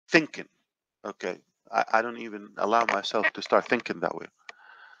thinking. Okay, I don't even allow myself to start thinking that way.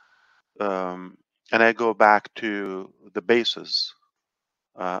 And I go back to the basis.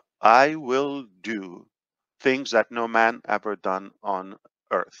 I will do things that no man ever done on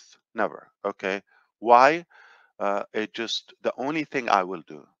earth. Never. Okay. Why? It just the only thing I will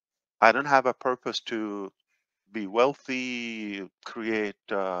do. I don't have a purpose to be wealthy, create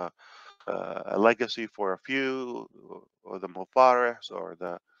a legacy for a few, or the Mufarehs, or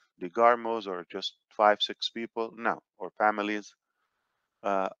the Garmos, or just 5, 6 people. No, or families.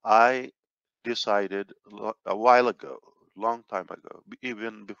 I decided a while ago, long time ago,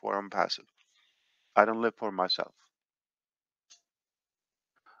 even before I'm passive. I don't live for myself.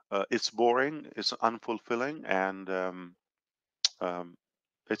 It's boring, it's unfulfilling, and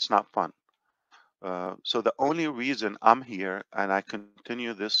it's not fun. So the only reason I'm here and I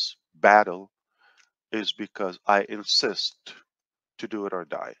continue this battle is because I insist to do it or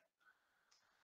die.